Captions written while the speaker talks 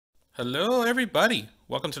Hello everybody,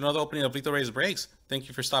 welcome to another opening of Lethal Rays Breaks. Thank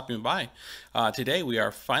you for stopping by. Today we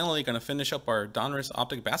are finally going to finish up our Donruss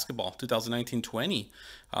Optic Basketball 2019-20.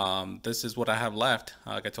 This is what I have left.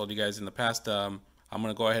 Like I told you guys in the past, I'm going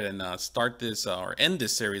to go ahead and start this or end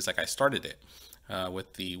this series like I started it.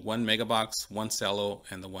 With the one MegaBox, one Cello,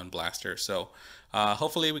 and the one Blaster. So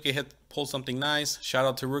hopefully we can pull something nice. Shout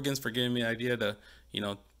out to Rugans for giving me the idea to,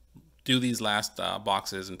 do these last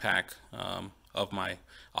boxes and pack of my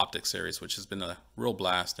Optic series, which has been a real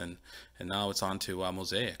blast, and now it's on to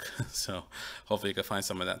Mosaic. So hopefully you can find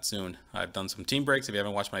some of that soon. I've done some team breaks. If you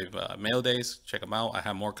haven't watched my mail days, check them out. I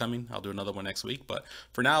have more coming. I'll do another one next week, but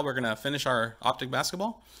for now we're gonna finish our Optic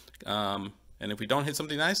Basketball. And if we don't hit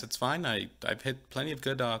something nice, it's fine. I've hit plenty of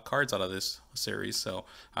good cards out of this series, so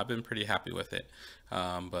I've been pretty happy with it.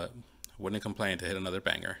 But wouldn't complain to hit another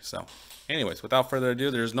banger. So anyways, without further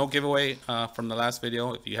ado, there's no giveaway from the last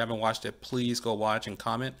video. If you haven't watched it, please go watch and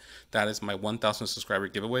comment. That is my 1,000 subscriber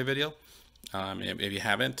giveaway video. If you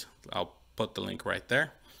haven't, I'll put the link right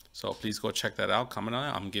there. So please go check that out. Comment on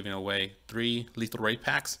it. I'm giving away 3 Lethal Ray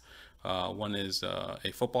packs. One is a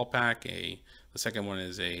football pack. The second one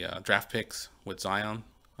is a draft picks with Zion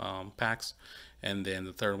packs. And then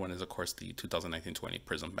the third one is, of course, the 2019-20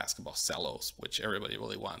 Prism Basketball Cellos, which everybody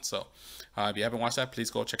really wants. So if you haven't watched that, please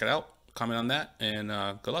go check it out. Comment on that, and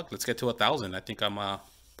good luck. Let's get to 1,000. I think I'm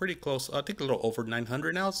pretty close. I think a little over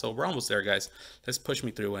 900 now, so we're almost there, guys. Let's push me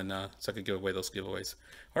through, and so I can give away those giveaways.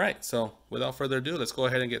 All right, so without further ado, let's go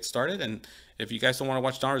ahead and get started. And if you guys don't want to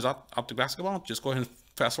watch Donruss Optic Basketball, just go ahead and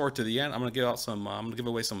fast forward to the end. I'm gonna give out some. I'm gonna give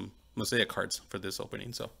away some Mosaic cards for this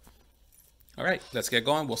opening. So, all right, let's get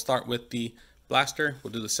going. We'll start with the Blaster,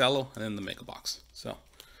 we'll do the Cello, and then the MegaBox. So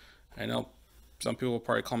I know some people will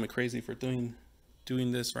probably call me crazy for doing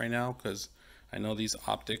this right now, because I know these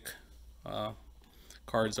Optic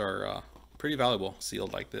cards are pretty valuable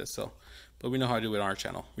sealed like this. So, but we know how to do it on our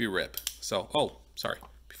channel. We rip. So, oh, sorry.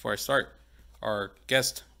 Before I start, our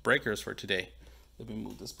guest breakers for today. Let me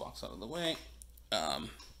move this box out of the way.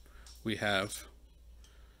 We have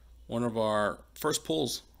one of our first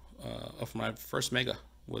pulls of my first Mega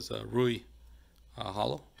was a Rui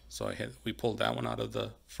holo. So we pulled that one out of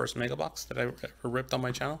the first MegaBox that I ever ripped on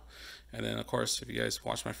my channel. And then, of course, if you guys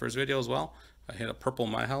watched my first video as well, I hit a purple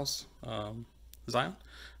My House Zion.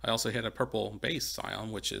 I also hit a purple base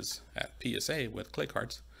Zion, which is at PSA with clay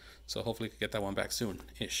cards. So hopefully we can get that one back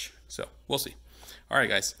soon-ish. So we'll see. All right,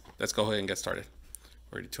 guys, let's go ahead and get started.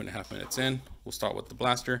 We're already 2.5 minutes in. We'll start with the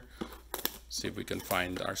Blaster. See if we can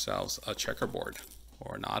find ourselves a checkerboard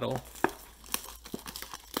or an auto,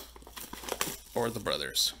 or the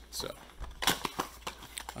brothers. So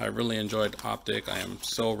I really enjoyed Optic. I am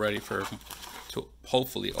so ready to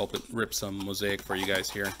hopefully rip some Mosaic for you guys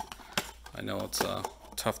here. I know it's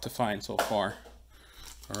tough to find so far.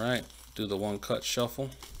 All right, do the one cut shuffle,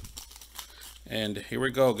 and here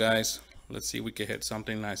we go, guys. Let's see if we can hit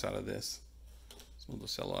something nice out of this. Let's move the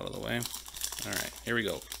Cello out of the way. All right, here we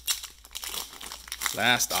go.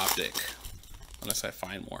 Last Optic, unless I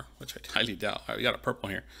find more, which I highly doubt. All right, we got a purple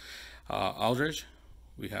here. Aldridge,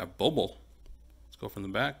 we have Bobo. Let's go from the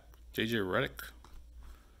back. JJ Redick,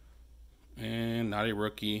 and not a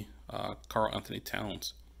rookie, Karl Anthony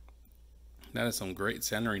Towns. That is some great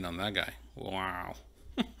centering on that guy. Wow.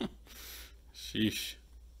 Sheesh.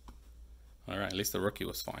 All right, at least the rookie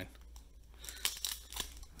was fine.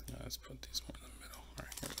 Let's put these more in the middle. All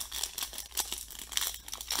right, here we go.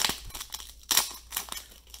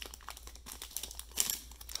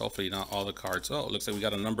 Hopefully not all the cards. Oh, it looks like we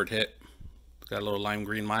got a numbered hit. Got a little lime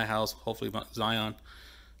green My House. Hopefully Zion.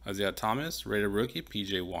 Isaiah Thomas, rated rookie.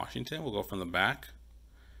 PJ Washington. We'll go from the back.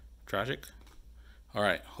 Tragic. All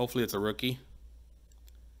right. Hopefully it's a rookie.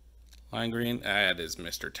 Lime green. That is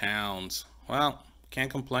Mr. Towns. Well, can't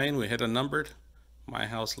complain. We hit a numbered My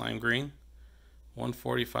House lime green.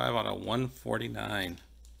 145 out of 149.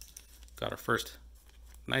 Got our first.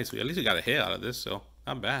 Nice. At least we got a hit out of this, so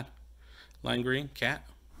not bad. Lime green. Cat.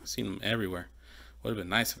 I've seen them everywhere. Would have been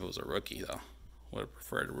nice if it was a rookie, though. Would have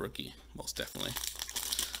preferred a rookie, most definitely.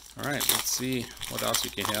 All right, let's see what else we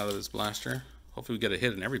can hit out of this Blaster. Hopefully we get a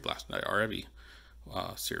hit in every Blaster, or every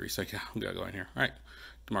series. So yeah, we gotta go in here. All right,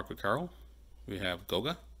 DeMarco Carroll. We have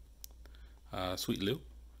Goga, Sweet Lou,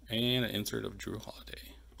 and an insert of Drew Holiday.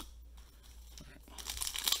 All right.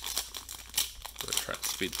 Gonna try to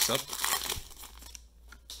speed this up.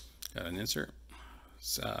 Got an insert.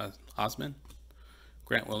 Osman,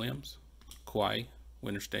 Grant Williams, Kawhi,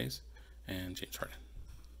 Winter Stays, and James Harden.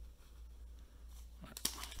 All right.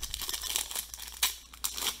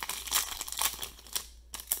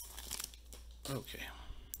 Okay.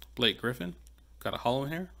 Blake Griffin. Got a holo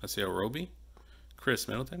in here. Let's see a Roby. Chris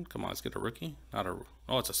Middleton. Come on, let's get a rookie. Not a.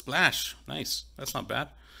 Oh, it's a splash. Nice. That's not bad.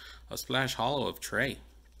 A splash holo of Trey.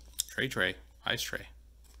 Trey. Ice Trey.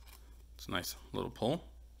 It's a nice little pull.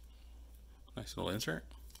 Nice little insert.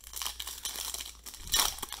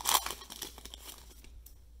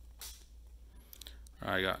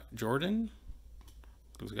 All right, I got Jordan.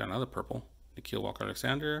 We got another purple. Nikhil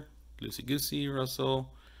Walker-Alexander. Lucy Goosey,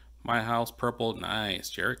 Russell. My House, purple. Nice.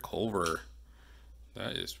 Jarrett Culver.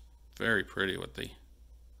 That is very pretty with the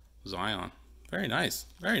Zion. Very nice.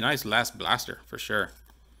 Very nice last blaster for sure.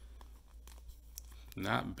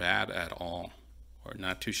 Not bad at all. Or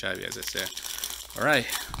not too shabby, as I said. All right.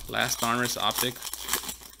 Last Donruss Optic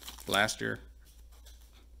blaster.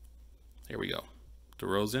 Here we go.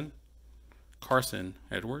 DeRozan. Carson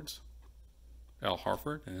Edwards. Al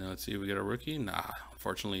Horford. And let's see if we get a rookie. Nah,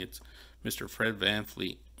 unfortunately, it's Mr. Fred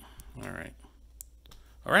VanVleet. All right.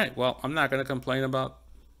 All right. Well, I'm not going to complain about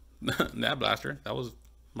that blaster. That was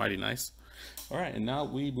mighty nice. All right. And now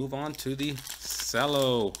we move on to the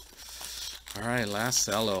Cello. All right. Last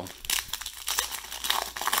Cello.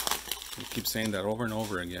 We keep saying that over and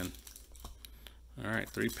over again. All right.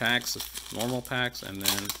 3 packs of normal packs and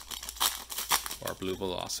then our blue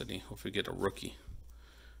velocity. Hope we get a rookie.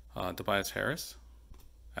 Tobias Harris,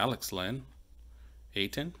 Alex Len,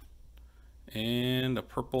 Ayton, and a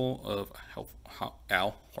purple of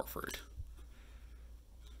Al Horford.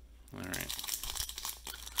 All right.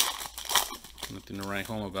 Nothing to write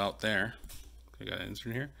home about there. I got an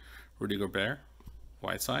insert here. Rudy Gobert,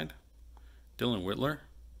 Whiteside, Dylan Whitler,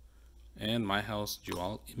 and My House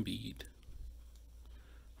Joel Embiid.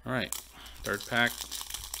 All right. 3rd pack.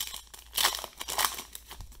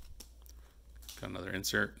 Got another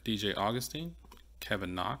insert, DJ Augustine,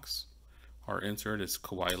 Kevin Knox. Our insert is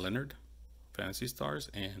Kawhi Leonard, Fantasy Stars,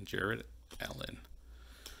 and Jared Allen.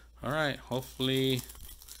 All right, hopefully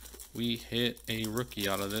we hit a rookie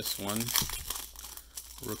out of this one.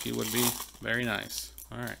 Rookie would be very nice.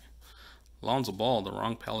 All right, Lonzo Ball, the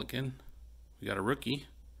wrong Pelican. We got a rookie,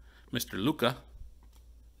 Mr. Luka,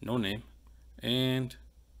 no name, and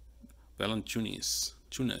Valanciunas.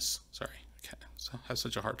 Sorry, I have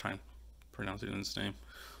such a hard time pronouncing his name.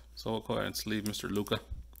 So we'll go ahead and sleeve Mr. Luka,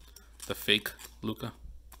 the fake Luka,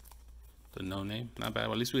 the no name. Not bad.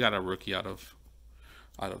 Well, at least we got a rookie out of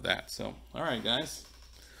that. So all right, guys.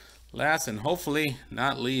 Last and hopefully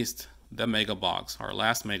not least, the MegaBox, our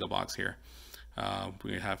last MegaBox here.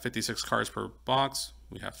 We have 56 cards per box.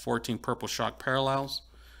 We have 14 purple shock parallels.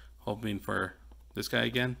 Hoping for this guy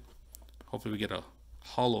again. Hopefully we get a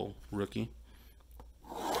holo rookie,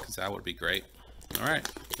 because that would be great. All right,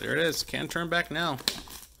 there it is. Can't turn back now.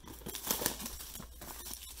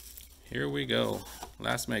 Here we go.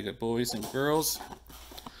 Last mega, boys and girls.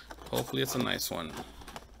 Hopefully it's a nice one.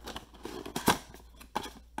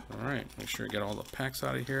 All right, make sure to get all the packs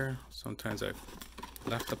out of here. Sometimes I've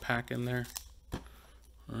left the pack in there.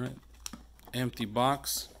 All right, empty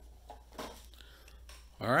box.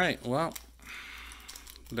 All right, well,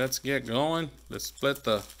 let's get going. Let's split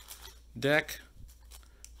the deck.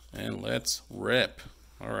 And let's rip.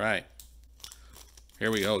 All right.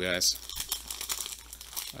 Here we go, guys.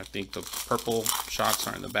 I think the purple shocks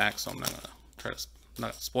are in the back, so I'm not going to try to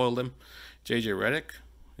not spoil them. JJ Redick.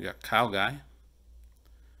 We got Kyle Guy.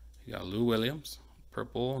 We got Lou Williams.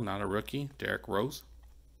 Purple, not a rookie. Derrick Rose.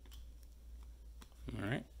 All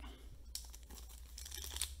right.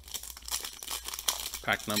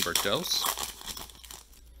 Pack number dose.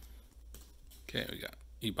 Okay, we got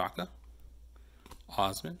Ibaka.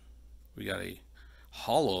 Osman. We got a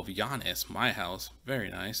holo of Giannis, My House. Very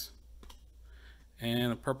nice.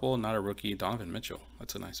 And a purple, not a rookie, Donovan Mitchell.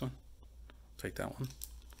 That's a nice one. Take that one.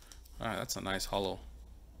 All right, that's a nice holo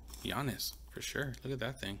Giannis for sure. Look at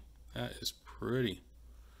that thing. That is pretty.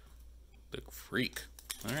 The freak.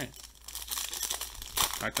 All right.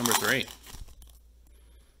 Pack number 3.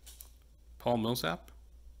 Paul Millsap.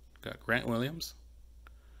 Got Grant Williams.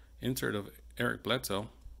 Insert of Eric Bledsoe.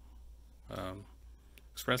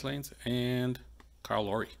 Express Lanes, and Kyle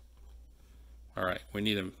Lowry. All right, we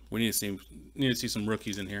need him. We need to see some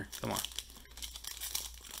rookies in here. Come on.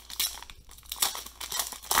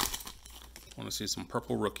 Want to see some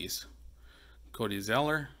purple rookies. Cody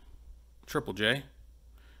Zeller, Triple J.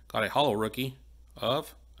 Got a holo rookie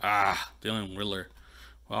of Dylan Whitler.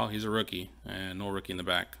 Well, he's a rookie, and no rookie in the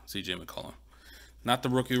back. CJ McCollum. Not the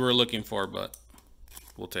rookie we were looking for, but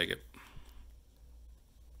we'll take it.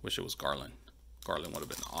 Wish it was Garland. Garland would have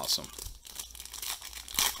been awesome.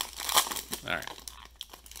 All right.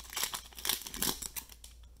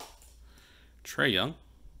 Trae Young.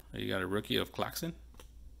 You got a rookie of Claxton.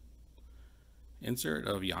 Insert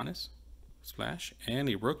of Giannis. Splash. And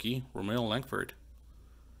a rookie, Romeo Langford.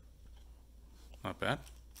 Not bad.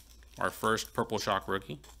 Our first purple shock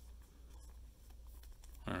rookie.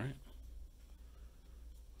 All right.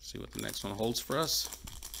 See what the next one holds for us.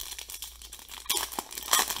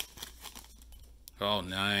 Oh,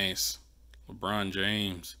 nice. LeBron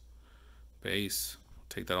James. Base.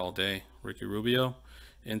 Take that all day. Ricky Rubio.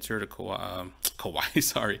 Insert a Kawhi,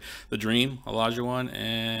 sorry. The Dream, Olajuwon,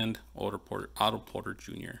 and Otto Porter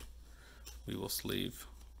Jr. We will sleeve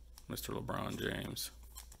Mr. LeBron James.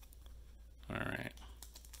 All right.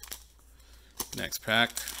 Next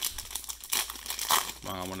pack.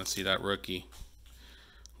 I want to see that rookie.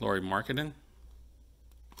 Lauri Markkanen.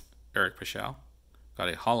 Eric Paschal. Got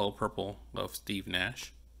a holo purple of Steve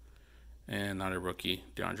Nash. And not a rookie,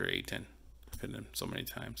 DeAndre Ayton. I've hit him so many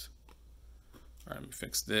times. All right, let me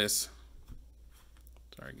fix this.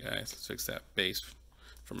 Sorry, guys. Let's fix that base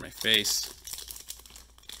from my face.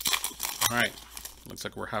 All right. Looks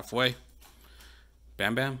like we're halfway.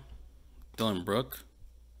 Bam Bam. Dylan Brooke.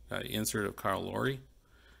 Got an insert of Kyle Lowry.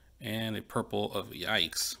 And a purple of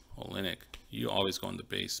Yikes. Olynyk. You always go in the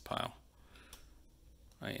base pile.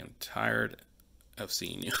 I am tired of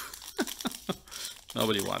seeing you.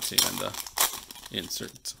 Nobody wants you in the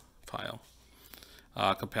inserts pile.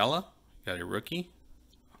 Capella. Got a rookie.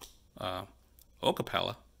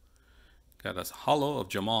 Capella. Got a holo of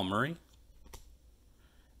Jamal Murray.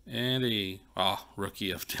 And a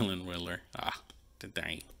rookie of Dylan Windler.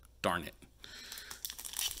 Darn it.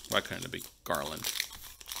 Why couldn't it be Garland?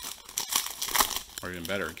 Or even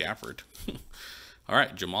better, Gafford. All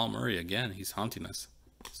right, Jamal Murray again. He's haunting us.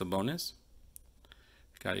 Sabonis.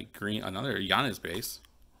 Got a green, another Giannis base,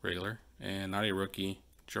 regular, and not a rookie,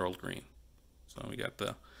 Gerald Green. So we got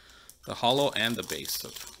the holo and the base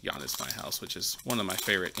of Giannis My House, which is one of my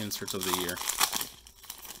favorite inserts of the year.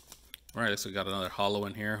 All right, so we got another holo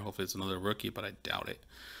in here. Hopefully it's another rookie, but I doubt it.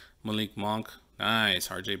 Malik Monk, nice.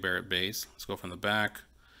 RJ Barrett base. Let's go from the back.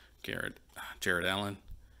 Jared Allen,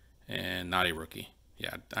 and not a rookie.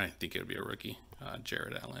 Yeah, I didn't think it would be a rookie.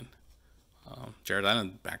 Jared Allen. Jared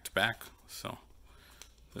Allen back to back. So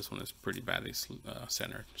this one is pretty badly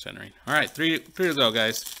centering. All right, three to go,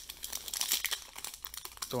 guys.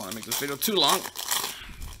 Don't want to make this video too long.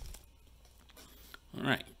 All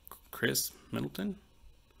right, Chris Middleton,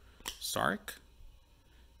 Sark,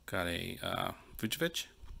 got a Vucevic,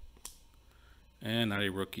 and not a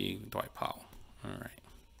rookie, Dwight Powell. All right,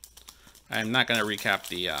 I'm not gonna recap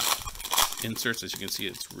the inserts. As you can see,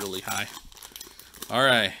 it's really high. All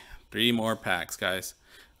right, 3 more packs, guys.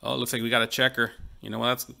 Oh, it looks like we got a checker. You know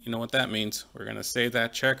what that means. We're gonna save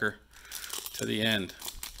that checker to the end,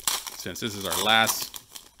 since this is our last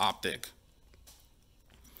optic.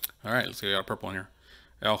 All right, let's get our purple one here.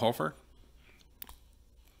 Al Horford,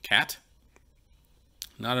 Cat,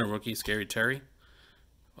 not a rookie, Scary Terry,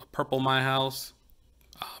 a purple My House.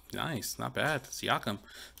 Nice, not bad. Siakam.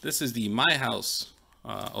 This is the My House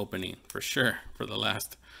opening for sure for the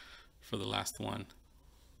last one.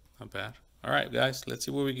 Not bad. All right, guys, let's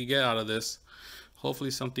see what we can get out of this.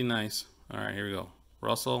 Hopefully something nice. All right, here we go.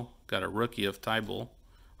 Russell got a rookie of Tybull.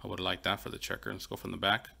 I would like that for the checker. Let's go from the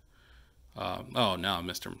back. Oh no,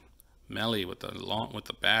 Mr. Melly with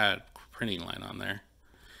the bad printing line on there.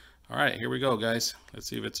 All right, here we go, guys. Let's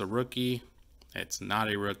see if it's a rookie. It's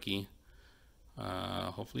not a rookie.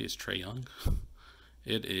 Hopefully it's Trae Young.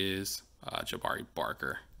 It is Jabari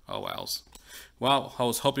Parker. Oh wells. Well, I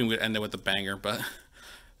was hoping we'd end it with a banger, but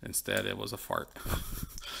instead it was a fart.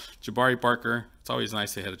 Jabari Parker. It's always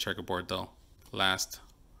nice to hit a checkerboard though.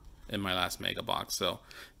 In my last mega box. So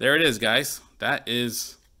there it is, guys. That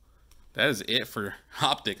is it for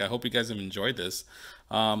Optic. I hope you guys have enjoyed this.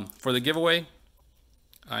 For the giveaway,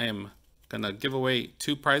 I am gonna give away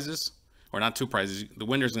 2 prizes, or not 2 prizes. The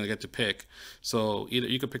winner's gonna get to pick. So either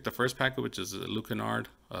you could pick the first packet, which is Luke Kennard,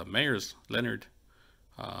 Mayers Leonard,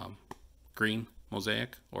 Green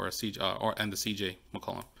Mosaic, or a CJ, and the CJ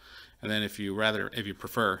McCollum. And then if you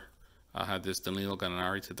prefer, I'll have this Danilo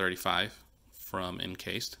Gallinari to 35 from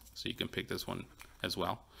Encased, so you can pick this one as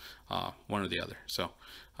well, one or the other. So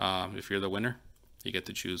if you're the winner, you get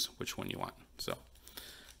to choose which one you want. So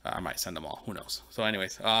I might send them all, who knows. So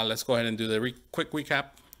anyways, let's go ahead and do the quick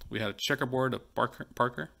recap. We had a checkerboard of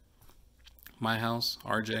Parker, My House,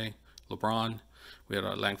 RJ, LeBron. We had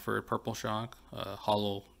a Langford Purple Shock,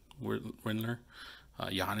 Holo Windler,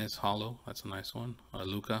 Giannis Holo, that's a nice one.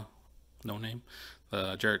 Luka, no name.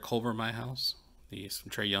 Jared Culver, My House. The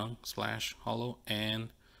Trae Young Splash Holo, and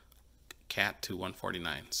Cat to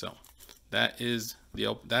 149. So that is the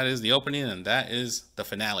opening, and that is the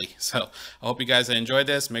finale. So I hope you guys enjoyed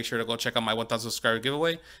this. Make sure to go check out my 1,000 subscriber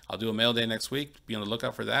giveaway. I'll do a mail day next week. Be on the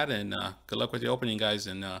lookout for that, and good luck with the opening, guys,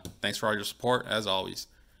 and thanks for all your support as always.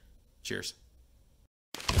 Cheers.